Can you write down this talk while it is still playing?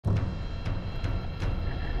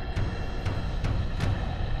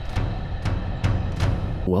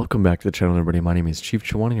Welcome back to the channel, everybody. My name is Chief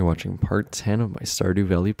Chawani and you're watching part 10 of my Stardew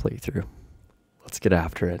Valley playthrough. Let's get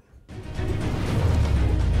after it.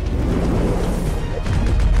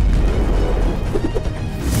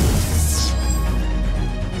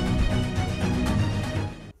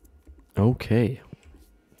 Okay.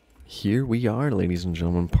 Here we are, ladies and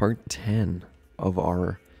gentlemen, part 10 of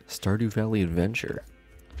our Stardew Valley adventure.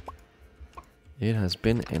 It has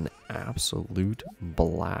been an absolute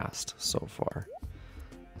blast so far.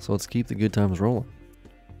 So let's keep the good times rolling.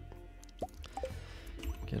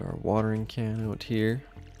 Get our watering can out here.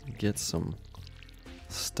 Get some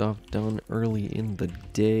stuff done early in the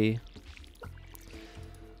day.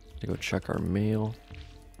 To go check our mail.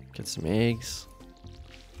 Get some eggs.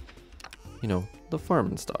 You know, the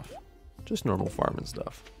farming stuff. Just normal farming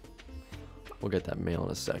stuff. We'll get that mail in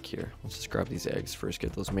a sec here. Let's just grab these eggs first.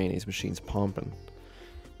 Get those mayonnaise machines pumping.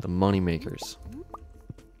 The money makers.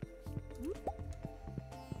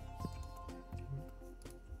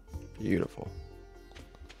 Beautiful.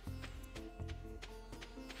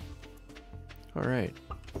 Alright.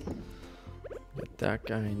 Get that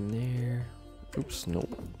guy in there. Oops,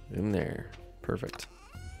 nope. In there. Perfect.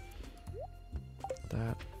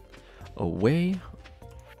 That away.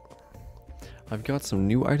 I've got some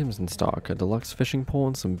new items in stock. A deluxe fishing pole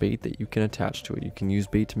and some bait that you can attach to it. You can use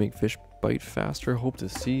bait to make fish bite faster. Hope to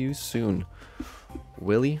see you soon.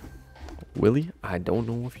 Willie? Willie? I don't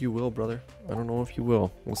know if you will, brother. I don't know if you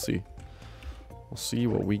will. We'll see. We'll see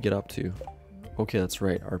what we get up to. Okay, that's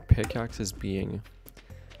right. Our pickaxe is being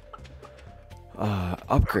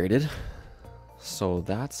upgraded. So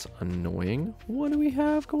that's annoying. What do we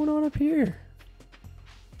have going on up here?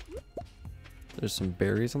 There's some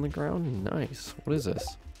berries on the ground. Nice. What is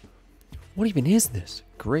this? What even is this?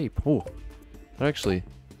 Grape. Oh, that actually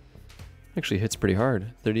hits pretty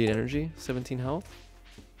hard. 38 energy, 17 health.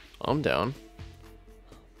 I'm down.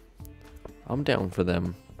 I'm down for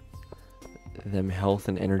them health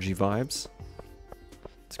and energy vibes.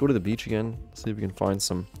 Let's go to the beach again. See if we can find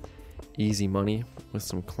some easy money with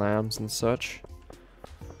some clams and such.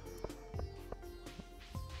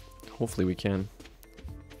 Hopefully we can.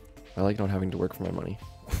 I like not having to work for my money.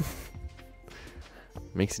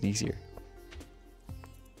 Makes it easier.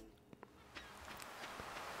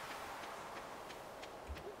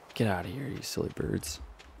 Get out of here, you silly birds.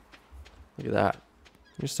 Look at that.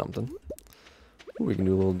 Here's something. Ooh, we can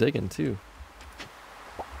do a little digging too.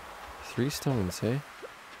 3 stones, hey?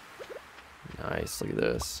 Nice, look at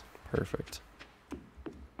this. Perfect.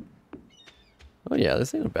 Oh yeah,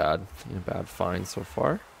 this ain't a bad find so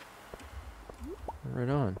far. Right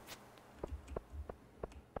on.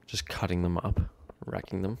 Just cutting them up,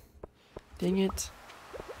 wrecking them. Dang it.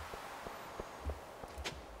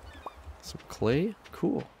 Some clay?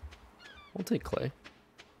 Cool. I'll take clay.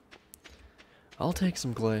 I'll take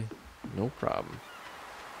some clay. No problem.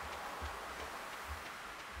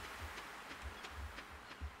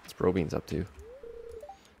 What's Brobeans up to?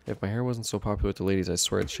 If my hair wasn't so popular with the ladies, I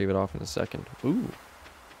swear I'd shave it off in a second. Ooh.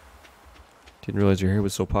 Didn't realize your hair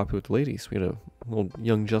was so popular with the ladies. We had a little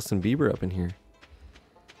young Justin Bieber up in here.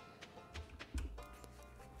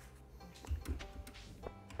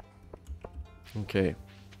 Okay.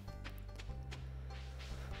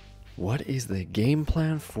 What is the game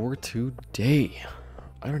plan for today?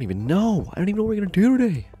 I don't even know. I don't even know what we're going to do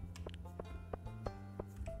today.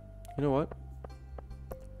 You know what?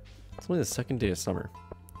 It's only the second day of summer.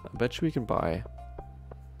 I bet you we can buy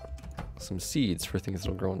some seeds for things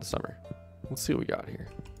that'll grow in the summer. Let's see what we got here.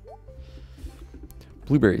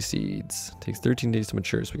 Blueberry seeds. Takes 13 days to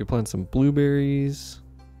mature, so we can plant some blueberries.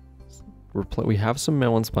 We have some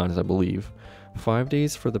melons planted, I believe. 5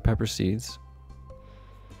 days for the pepper seeds.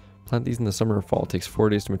 Plant these in the summer or fall. Takes 4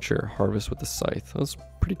 days to mature. Harvest with the scythe. That was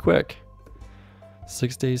pretty quick.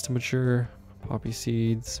 6 days to mature. Poppy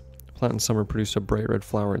seeds. Plant in summer, produce a bright red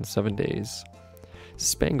flower in 7 days.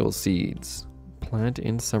 Spangle seeds. Plant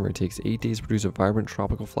in summer, takes 8 days to produce a vibrant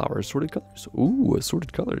tropical flower. Assorted colors. Ooh,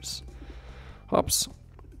 assorted colors. Hops.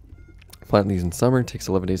 Plant these in summer, takes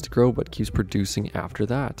 11 days to grow, but keeps producing after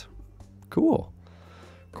that. Cool.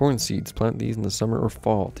 Corn seeds. Plant these in the summer or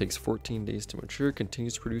fall. Takes 14 days to mature,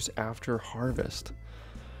 continues to produce after harvest.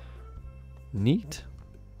 Neat.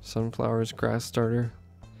 Sunflowers, grass starter.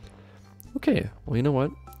 Okay, well, you know what?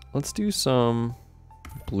 Let's do some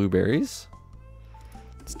blueberries.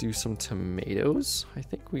 Let's do some tomatoes. I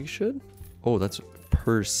think we should. Oh, that's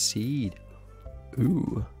per seed.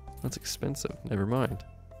 Ooh, that's expensive. Never mind.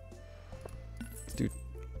 Let's do.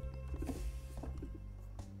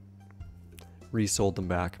 Resold them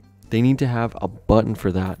back. They need to have a button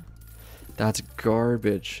for that. That's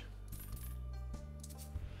garbage.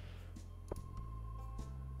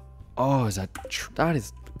 Oh, is that that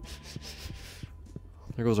is...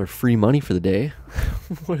 There goes our free money for the day.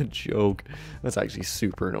 What a joke. That's actually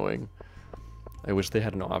super annoying. I wish they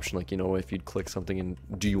had an option, like, you know, if you'd click something and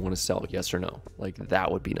do you want to sell, yes or no? Like,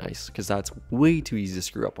 that would be nice, because that's way too easy to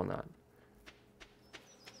screw up on that.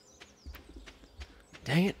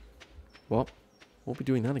 Dang it. Well, won't be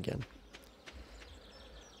doing that again.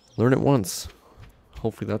 Learn it once.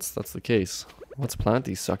 Hopefully that's the case. Let's plant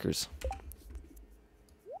these suckers.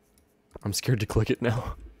 I'm scared to click it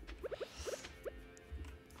now.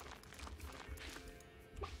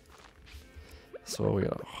 So we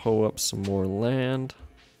gotta hoe up some more land.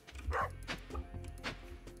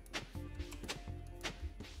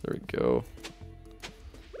 There we go.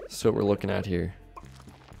 So what we're looking at here.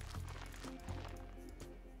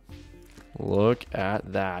 Look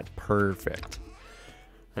at that. Perfect.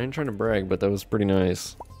 I ain't trying to brag, but that was pretty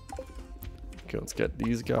nice. Okay, let's get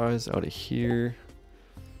these guys out of here.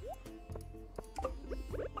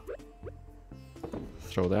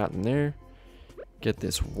 Throw that in there. Get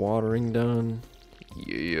this watering done.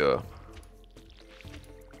 Yeah.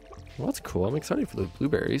 Well, that's cool. I'm excited for the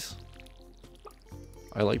blueberries.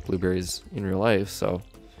 I like blueberries in real life, so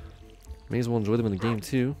may as well enjoy them in the game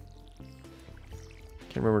too.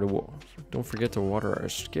 Can't remember to don't forget to water our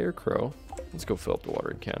scarecrow. Let's go fill up the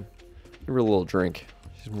watering can. Give her a little drink.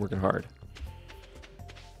 She's been working hard.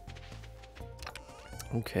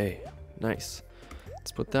 Okay, nice.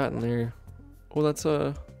 Let's put that in there. Oh, that's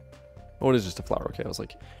a... Oh, it is just a flower. Okay, I was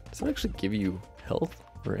like, does it actually give you health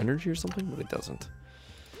or energy or something? But it doesn't.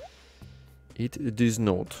 It does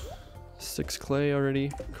not. 6 clay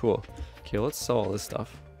already. Cool. Okay, let's sell all this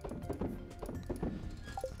stuff.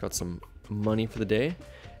 Got some money for the day.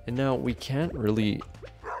 And now we can't really...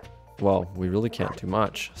 Well, we really can't do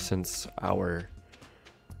much since our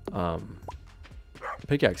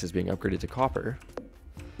pickaxe is being upgraded to copper.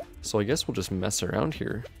 So I guess we'll just mess around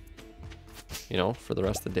here, you know, for the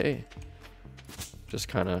rest of the day. Just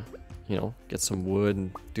kind of, you know, get some wood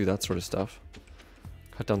and do that sort of stuff.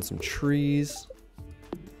 Cut down some trees.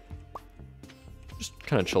 Just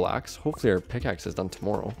kind of chillax. Hopefully our pickaxe is done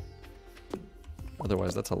tomorrow.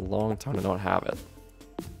 Otherwise, that's a long time to not have it.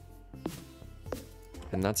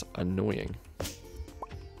 And that's annoying.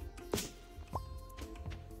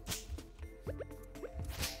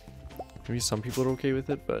 Maybe some people are okay with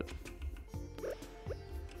it, but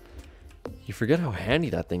you forget how handy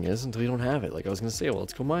that thing is until you don't have it. Like I was gonna say, well,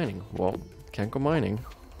 let's go mining. Well, can't go mining.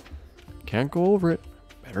 Can't go over it.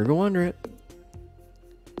 Better go under it.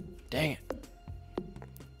 Dang it.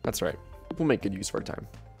 That's right. We'll make good use of our time.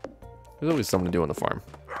 There's always something to do on the farm.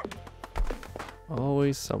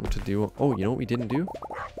 Always something to do. Oh, you know what we didn't do?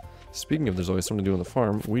 Speaking of there's always something to do on the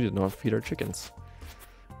farm, we did not feed our chickens.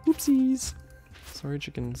 Oopsies. Sorry,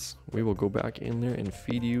 chickens. We will go back in there and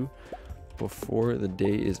feed you before the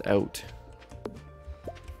day is out,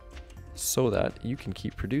 so that you can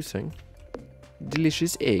keep producing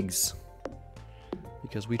delicious eggs.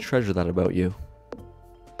 Because we treasure that about you.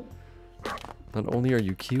 Not only are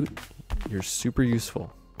you cute, you're super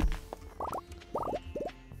useful.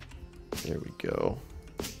 There we go.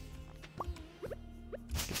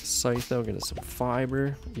 Get the scythe out, get us some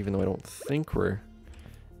fiber, even though I don't think we're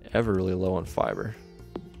ever really low on fiber.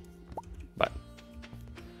 But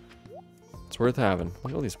it's worth having.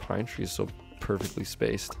 Look at all these pine trees so perfectly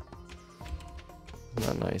spaced.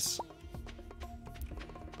 Isn't that nice?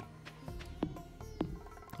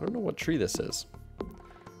 I don't know what tree this is.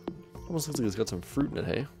 Almost looks like it's got some fruit in it,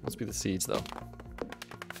 hey? Must be the seeds though.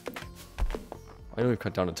 I know we've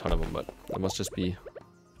cut down a ton of them, but it must just be...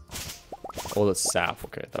 Oh, that's sap.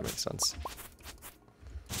 Okay, that makes sense.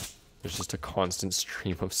 There's just a constant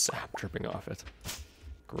stream of sap dripping off it.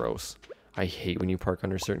 Gross. I hate when you park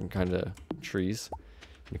under certain kind of trees.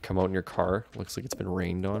 You come out in your car, looks like it's been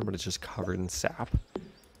rained on, but it's just covered in sap.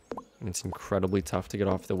 And it's incredibly tough to get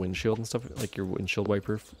off the windshield and stuff. Like your windshield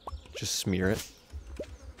wiper, just smear it.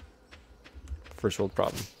 First world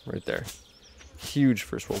problem, right there. Huge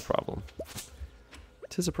first world problem.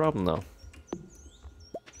 'Tis a problem though.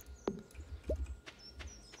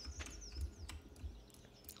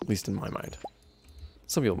 At least in my mind.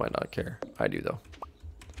 Some people might not care. I do though.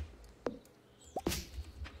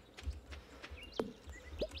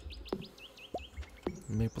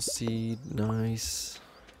 Maple seed, nice.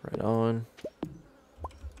 Right on.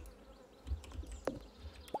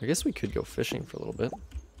 I guess we could go fishing for a little bit.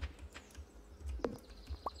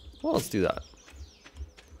 Well, let's do that.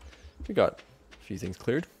 We got a few things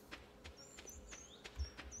cleared.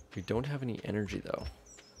 We don't have any energy though.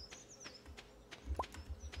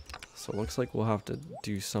 So it looks like we'll have to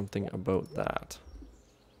do something about that.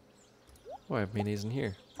 Oh, I have mayonnaise in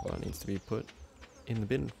here. Well, it needs to be put in the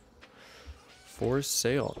bin. For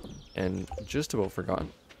sale. And just about forgot.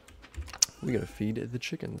 We gotta feed the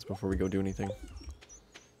chickens before we go do anything.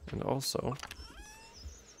 And also,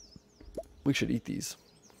 we should eat these.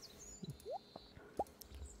 I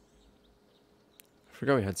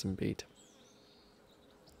forgot we had some bait.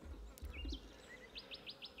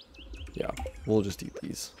 Yeah, we'll just eat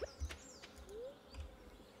these.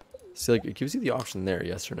 See, like, it gives you the option there,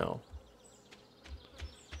 yes or no.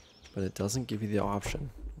 But it doesn't give you the option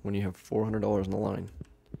when you have $400 on the line.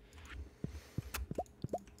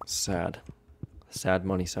 Sad. Sad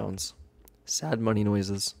money sounds. Sad money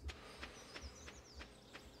noises.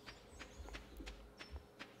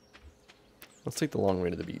 Let's take the long way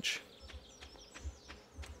to the beach.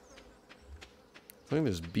 I think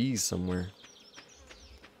there's bees somewhere.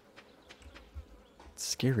 It's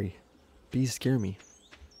scary. Bees scare me.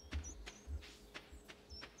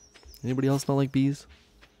 Anybody else not like bees?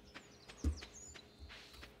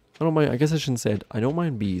 I don't mind. I guess I shouldn't say it. I don't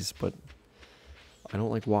mind bees, but I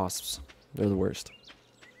don't like wasps. They're the worst.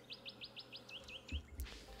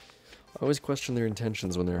 I always question their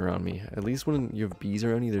intentions when they're around me. At least when you have bees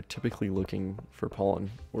around you, they're typically looking for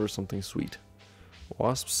pollen or something sweet.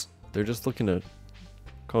 Wasps, they're just looking to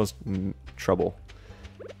cause trouble.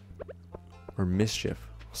 Or mischief,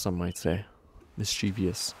 some might say.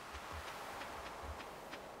 Mischievous.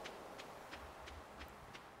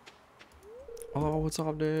 Oh, what's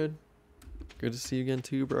up, dude? Good to see you again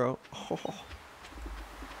too, bro. Oh.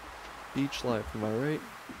 Beach life, am I right?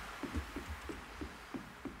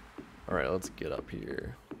 Alright, let's get up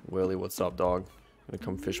here. Willie, what's up, dog? I'm gonna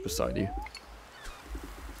come fish beside you.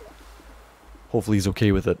 Hopefully he's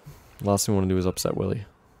okay with it. Last thing I want to do is upset Willie.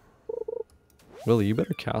 Willie, you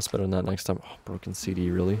better cast better than that next time. Oh, broken CD,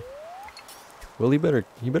 really? Willie,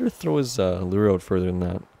 he better throw his lure out further than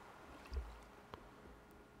that.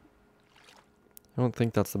 I don't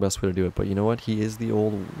think that's the best way to do it, but you know what? He is the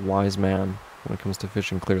old wise man when it comes to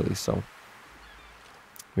fishing, clearly, so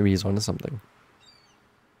maybe he's onto something.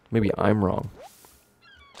 Maybe I'm wrong.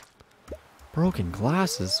 Broken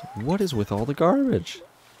glasses? What is with all the garbage?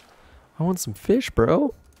 I want some fish,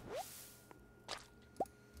 bro.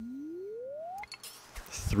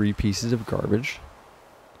 3 pieces of garbage.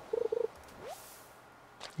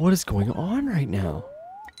 What is going on right now?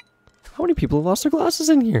 How many people have lost their glasses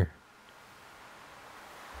in here?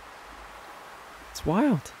 It's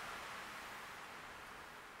wild.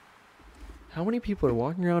 How many people are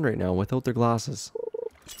walking around right now without their glasses?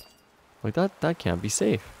 Like that can't be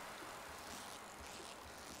safe.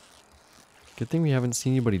 Good thing we haven't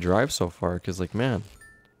seen anybody drive so far, because like, man,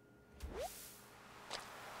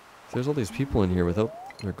 if there's all these people in here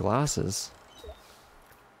without their glasses,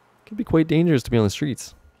 it could be quite dangerous to be on the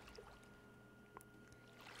streets.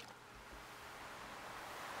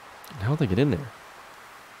 And how'd they get in there?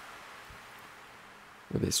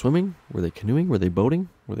 Were they swimming? Were they canoeing? Were they boating?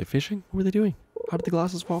 Were they fishing? What were they doing? How did the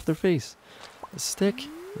glasses fall off their face? A stick?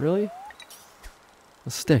 Really? A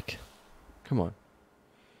stick. Come on.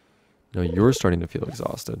 No, you're starting to feel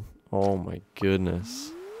exhausted. Oh my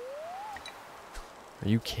goodness. Are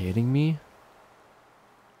you kidding me?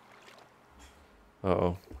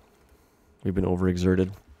 Uh-oh. We've been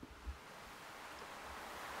overexerted.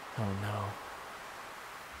 Oh no.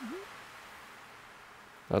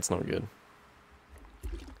 That's not good.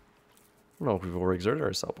 I don't know if we've overexerted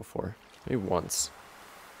ourselves before. Maybe once.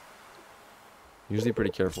 Usually pretty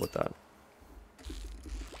careful with that.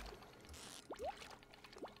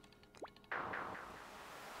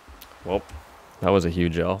 Well, that was a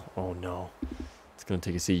huge L. Oh no. It's gonna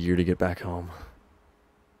take us a year to get back home.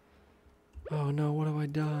 Oh no, what have I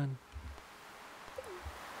done?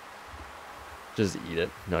 Just eat it,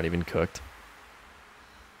 not even cooked.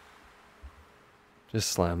 Just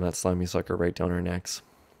slam that slimy sucker right down our necks.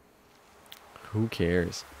 Who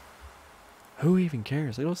cares? Who even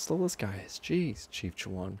cares? Look how slow this guy is. Jeez, Chief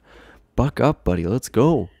Chuan. Buck up, buddy. Let's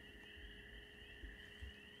go.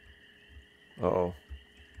 Uh-oh.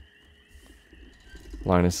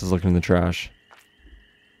 Linus is looking in the trash.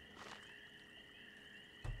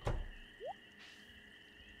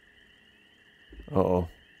 Uh-oh.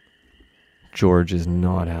 George is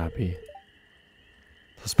not happy.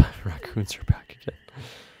 Those raccoons are back again.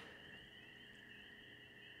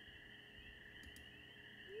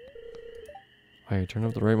 Hey, turn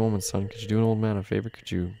up the right moment, son. Could you do an old man a favor?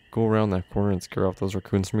 Could you go around that corner and scare off those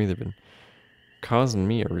raccoons for me? They've been causing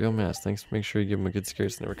me a real mess. Thanks. Make sure you give them a good scare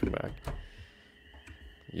so they never come back.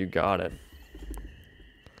 You got it.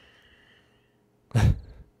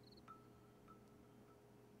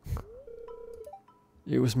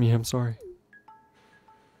 It was me. I'm sorry.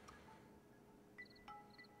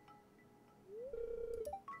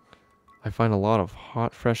 find a lot of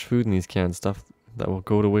hot, fresh food in these cans. Stuff that will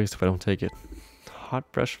go to waste if I don't take it. Hot,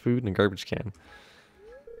 fresh food in a garbage can.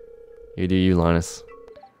 You do you, Linus.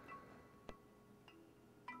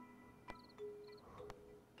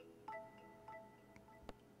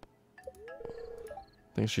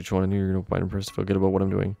 Thanks, each one. I knew you were going to find a person to feel good about what I'm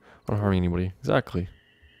doing. I'm not harming anybody. Exactly.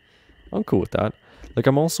 I'm cool with that. Like,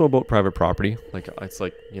 I'm also about private property. Like, it's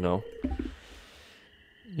like, you know,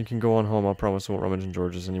 you can go on home. I'll promise I won't rummage in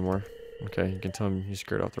George's anymore. Okay, you can tell him you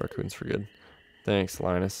scared off the raccoons for good. Thanks,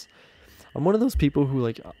 Linus. I'm one of those people who,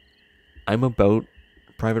 like, I'm about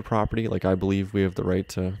private property. Like, I believe we have the right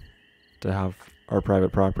to have our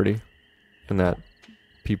private property, and that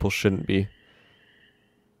people shouldn't be,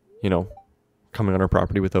 you know, coming on our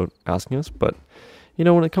property without asking us. But, you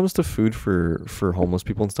know, when it comes to food for homeless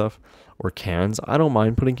people and stuff, or cans, I don't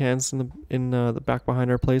mind putting cans in the back behind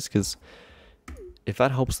our place, because if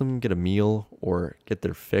that helps them get a meal or get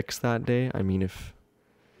their fix that day, I mean, if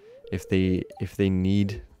they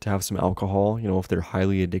need to have some alcohol, you know, if they're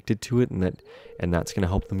highly addicted to it, and that's going to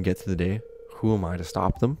help them get through the day, who am I to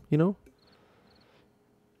stop them, you know?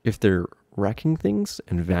 If they're wrecking things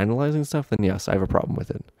and vandalizing stuff, then yes, I have a problem with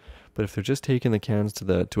it. But if they're just taking the cans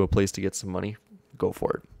to a place to get some money, go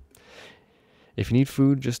for it. If you need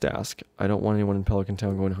food, just ask. I don't want anyone in Pelican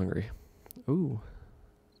Town going hungry. Ooh,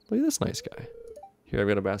 look at this nice guy. Here, I've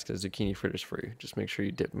got a basket of zucchini fritters for you. Just make sure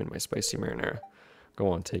you dip them in my spicy marinara. Go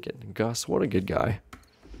on, take it. Gus, what a good guy.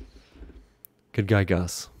 Good guy,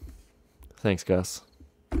 Gus. Thanks, Gus.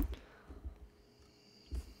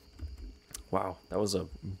 Wow, that was a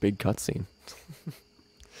big cutscene. It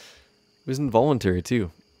was involuntary,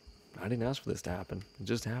 too. I didn't ask for this to happen. It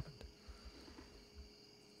just happened.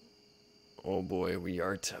 Oh boy, we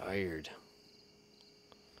are tired.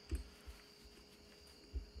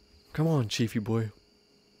 Come on, Chiefy boy.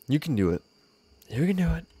 You can do it. You can do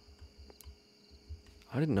it.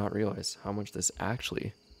 I did not realize how much this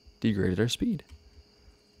actually degraded our speed.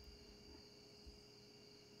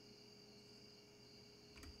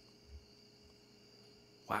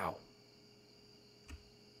 Wow.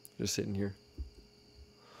 Just sitting here.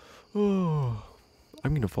 Oh,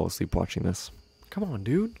 I'm gonna fall asleep watching this. Come on,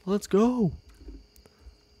 dude. Let's go.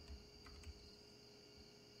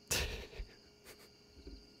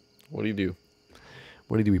 What do you do?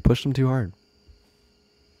 What did he do? We pushed him too hard.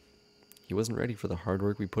 He wasn't ready for the hard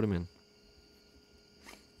work we put him in.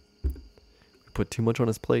 We put too much on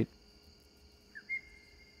his plate.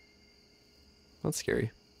 That's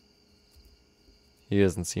scary. He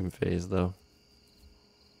doesn't seem phased, though.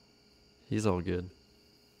 He's all good.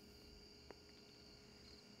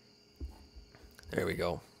 There we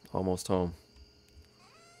go. Almost home.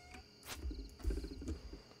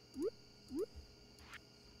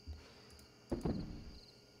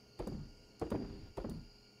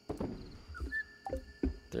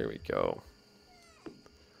 There we go.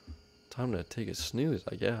 Time to take a snooze,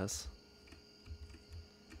 I guess.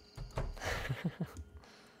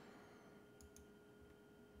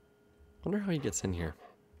 Wonder how he gets in here.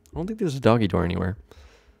 I don't think there's a doggy door anywhere.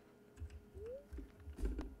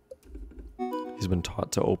 He's been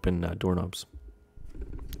taught to open doorknobs.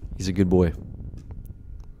 He's a good boy.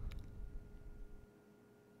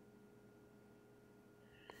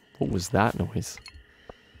 What was that noise?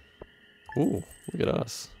 Ooh, look at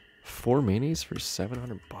us. 4 mayonnaise for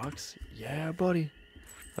 $700? Yeah, buddy.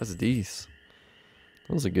 That's decent.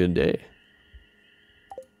 That was a good day.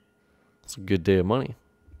 It's a good day of money.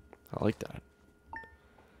 I like that.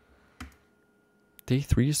 Day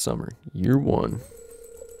 3 of summer, year 1.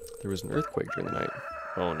 There was an earthquake during the night.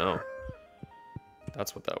 Oh no.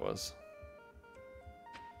 That's what that was.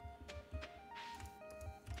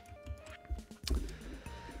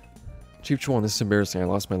 Chief Chuan, this is embarrassing. I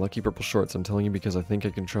lost my lucky purple shorts. I'm telling you because I think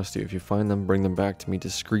I can trust you. If you find them, bring them back to me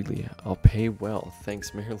discreetly. I'll pay well.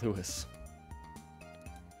 Thanks, Mayor Lewis.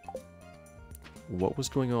 What was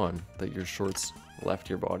going on that your shorts left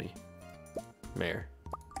your body? Mayor.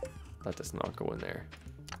 That does not go in there.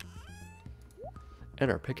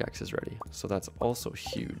 And our pickaxe is ready. So that's also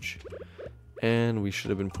huge. And we should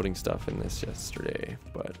have been putting stuff in this yesterday,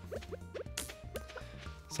 but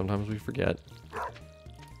sometimes we forget.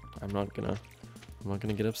 I'm not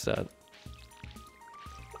gonna get upset.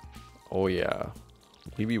 Oh yeah.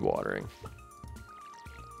 We be watering.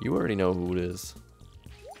 You already know who it is.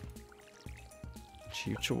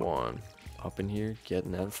 Chief Chuan. Up in here,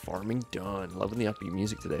 getting that farming done. Loving the upbeat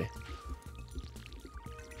music today.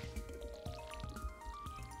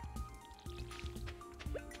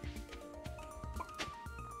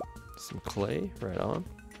 Some clay, right on.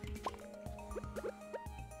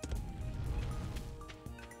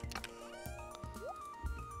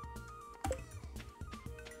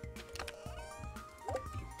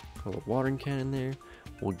 Put a watering can in there.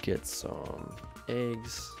 We'll get some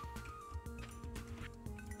eggs.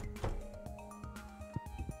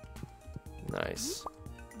 Nice.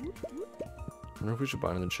 I wonder if we should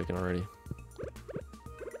buy another chicken already.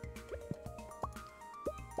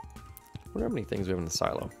 I wonder how many things we have in the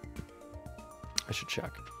silo. I should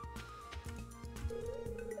check.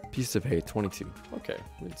 Piece of hay, 22. Okay,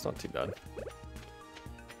 it's not too bad.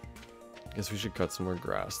 Guess we should cut some more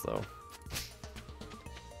grass though.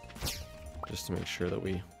 Just to make sure that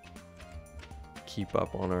we keep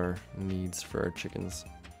up on our needs for our chickens.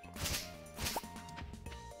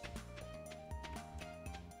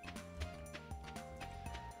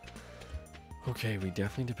 Okay, we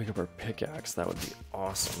definitely need to pick up our pickaxe. That would be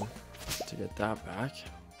awesome to get that back.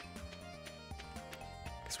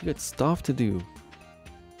 Because we got stuff to do.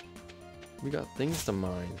 We got things to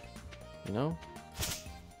mine, you know?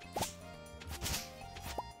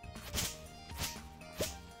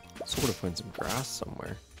 Sort of find some grass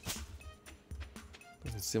somewhere.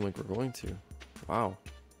 Doesn't seem like we're going to. Wow.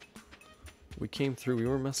 We came through, we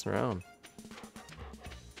weren't messing around.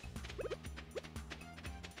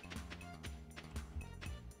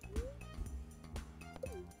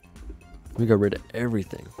 We got rid of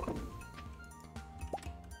everything.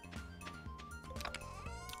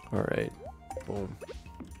 Alright. Boom.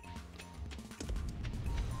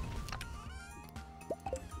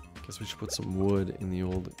 Guess we should put some wood in the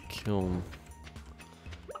old kiln.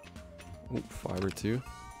 Ooh, fiber too.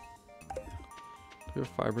 Do we have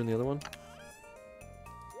fiber in the other one?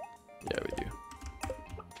 Yeah, we do.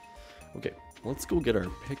 Okay, let's go get our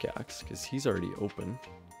pickaxe because he's already open.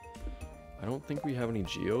 I don't think we have any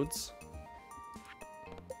geodes.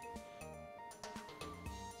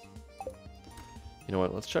 You know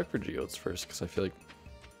what? Let's check for geodes first because I feel like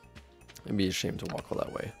it'd be a shame to walk all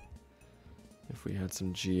that way. If we had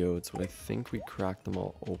some geodes, but I think we cracked them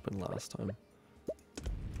all open last time.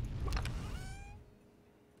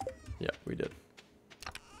 Yeah, we did.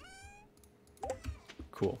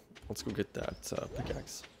 Cool. Let's go get that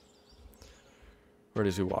pickaxe. Right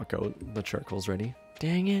as we walk out, the charcoal's ready.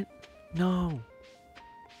 Dang it! No!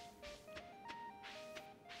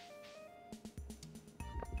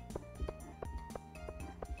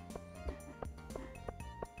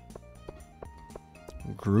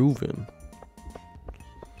 Groovin'.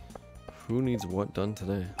 Who needs what done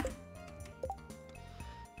today?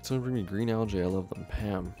 Someone bring me green algae. I love them.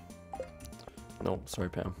 Pam. No, sorry,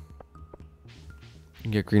 Pam. You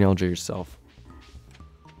can get green algae yourself.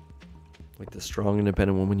 Like the strong,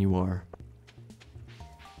 independent woman you are.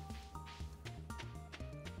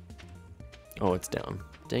 Oh, it's down.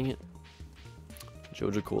 Dang it.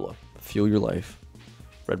 Joja Cola. Fuel your life.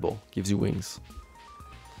 Red Bull gives you wings.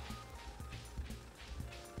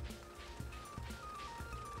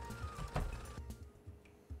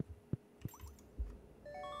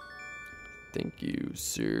 Thank you,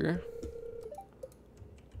 sir.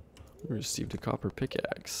 We received a copper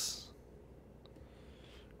pickaxe.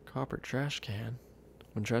 Copper trash can.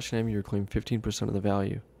 When trash can you reclaim 15% of the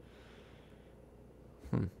value.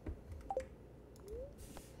 What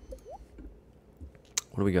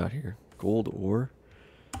do we got here? Gold ore?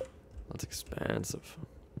 That's expensive.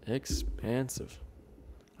 Expensive.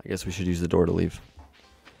 I guess we should use the door to leave.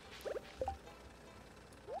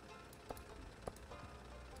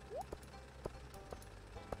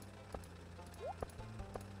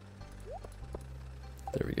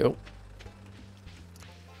 There we go.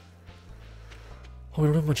 Oh, we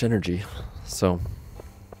don't have much energy, so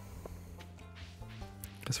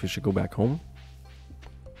guess we should go back home.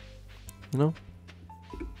 You know?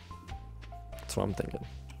 That's what I'm thinking.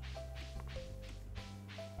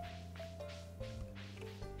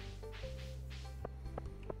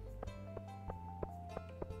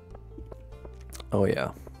 Oh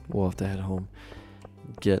yeah, we'll have to head home.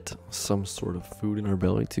 Get some sort of food in our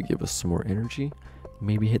belly to give us some more energy.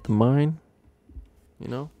 Maybe hit the mine. You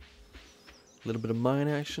know? A little bit of mine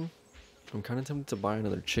action. I'm kind of tempted to buy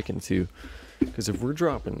another chicken too. Because if we're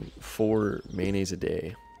dropping 4 mayonnaise a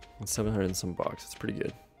day, that's 700 and some bucks. It's pretty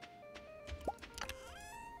good.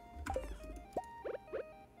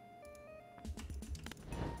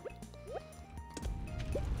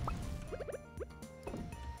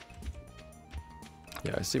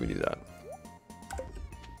 Yeah, I say we do that.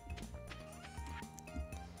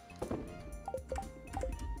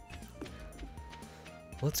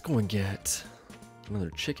 Let's go and get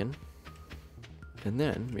another chicken. And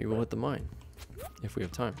then maybe we'll hit the mine. If we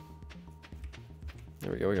have time.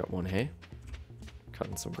 There we go, we got 1 hay.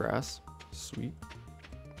 Cutting some grass. Sweet.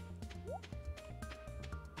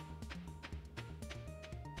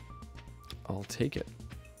 I'll take it.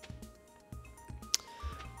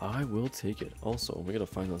 I will take it. Also, we gotta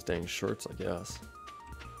find those dang shirts, I guess.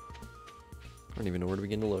 I don't even know where to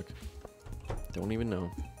begin to look. Don't even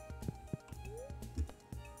know.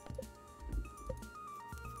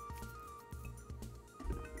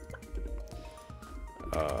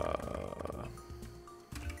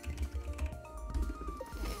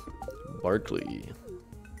 Barkley.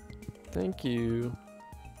 Thank you.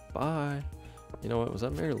 Bye. You know what? Was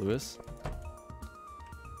that Mary Lewis?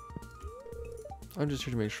 I'm just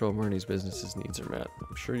here to make sure Marnie's business's needs are met.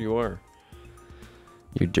 I'm sure you are.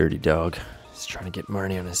 You dirty dog. He's trying to get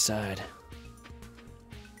Marnie on his side.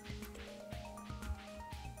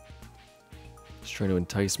 He's trying to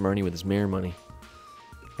entice Marnie with his mare money.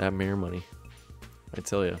 That mare money. I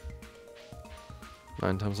tell ya.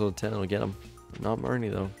 9 times out of 10, it'll get him. Not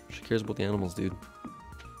Marnie, though. She cares about the animals, dude.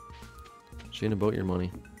 She ain't about your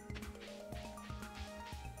money.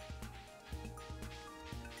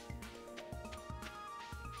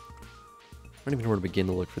 I don't even know where to begin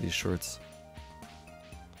to look for these shorts.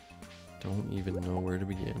 Don't even know where to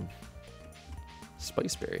begin.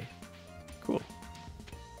 Spiceberry. Cool.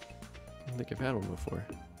 I don't think I've had one before.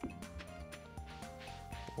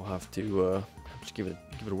 We'll have to just give it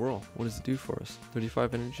a whirl. What does it do for us?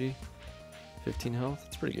 35 energy, 15 health.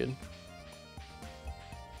 It's pretty good.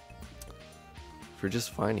 If we're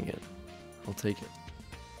just finding it, I'll take it.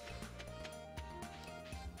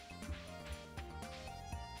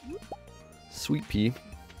 Sweet pea.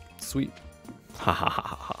 Sweet. Ha ha ha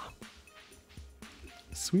ha ha.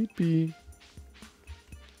 Sweet pea.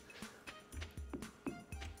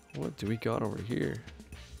 What do we got over here?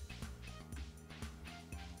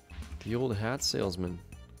 The old hat salesman.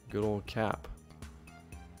 Good old Cap.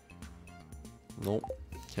 Nope.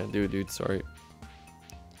 Can't do it, dude. Sorry.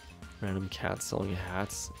 Random cats selling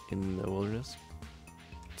hats in the wilderness.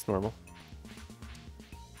 It's normal.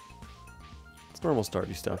 It's normal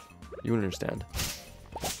Stardew stuff. You wouldn't understand.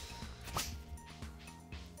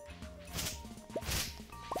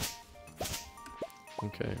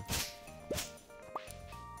 Okay.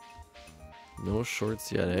 No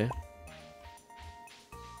shorts yet, eh?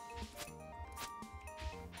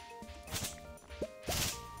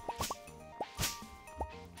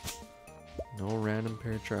 No random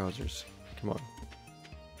pair of trousers. Come on.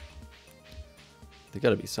 They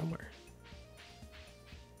gotta be somewhere.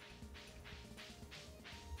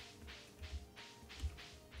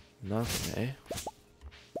 Nothing, eh?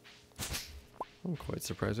 I'm quite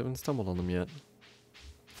surprised I haven't stumbled on them yet.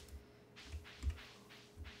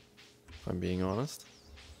 If I'm being honest.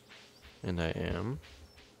 And I am.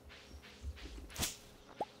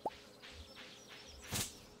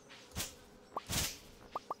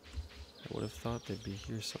 I would have thought they'd be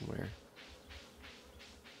here somewhere.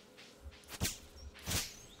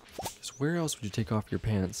 Because where else would you take off your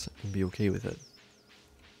pants and be okay with it?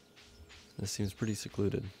 This seems pretty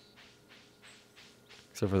secluded.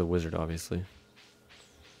 Except for the wizard, obviously. I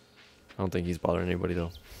don't think he's bothering anybody,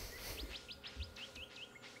 though.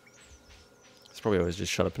 He's probably always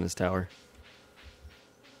just shut up in his tower.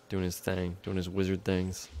 Doing his thing. Doing his wizard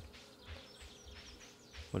things.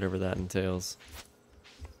 Whatever that entails.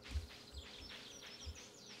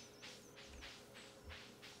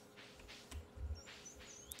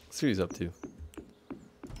 Let's see what he's up to.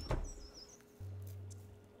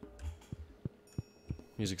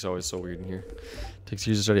 Music's always so weird in here. Takes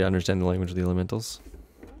years to study to understand the language of the elementals.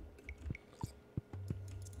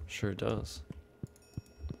 Sure it does.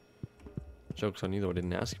 Joke's on you though, I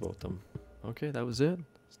didn't ask about them. Okay, that was it.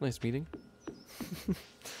 It's a nice meeting.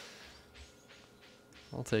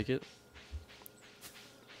 I'll take it.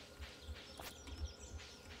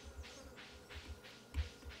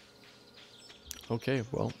 Okay,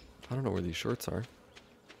 well, I don't know where these shorts are.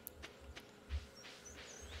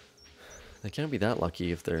 They can't be that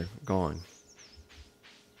lucky if they're gone.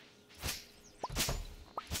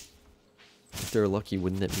 If they're lucky,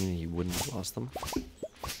 wouldn't that mean he wouldn't have lost them?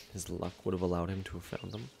 His luck would have allowed him to have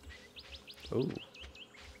found them. Oh.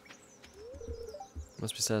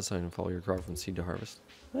 Must be satisfying to follow your crop from seed to harvest.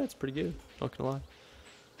 That's pretty good. Not gonna lie.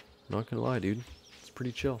 Not gonna lie, dude. It's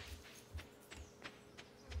pretty chill.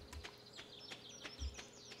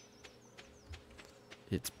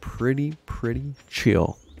 It's pretty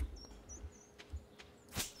chill.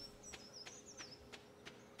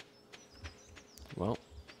 Well,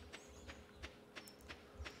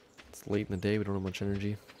 it's late in the day, we don't have much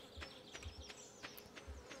energy.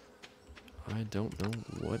 I don't know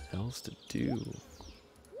what else to do.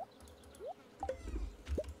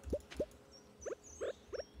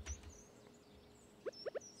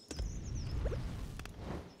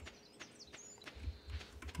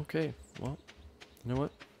 Okay, well, you know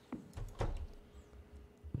what?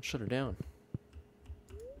 shut her down.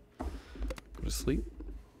 Go to sleep.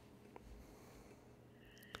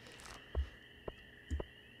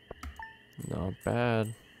 Not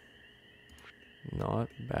bad. Not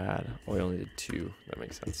bad. Oh, I only did 2. That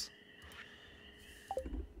makes sense.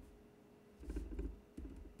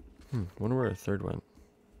 Wonder where our third went.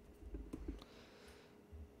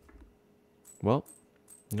 Well,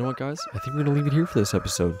 you know what, guys? I think we're gonna leave it here for this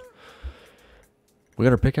episode. We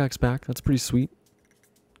got our pickaxe back. That's pretty sweet.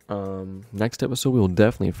 Next episode, we will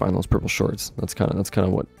definitely find those purple shorts. That's kind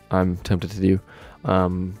of what I'm tempted to do.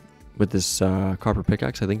 With this copper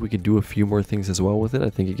pickaxe, I think we could do a few more things as well with it. I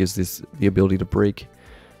think it gives this the ability to break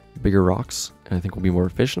bigger rocks, and I think we'll be more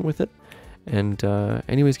efficient with it. And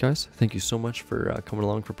anyways, guys, thank you so much for coming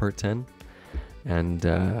along for part 10. And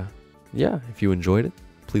yeah, if you enjoyed it,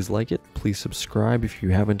 please like it. Please subscribe if you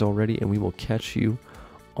haven't already, and we will catch you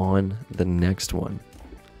on the next one.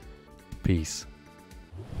 Peace.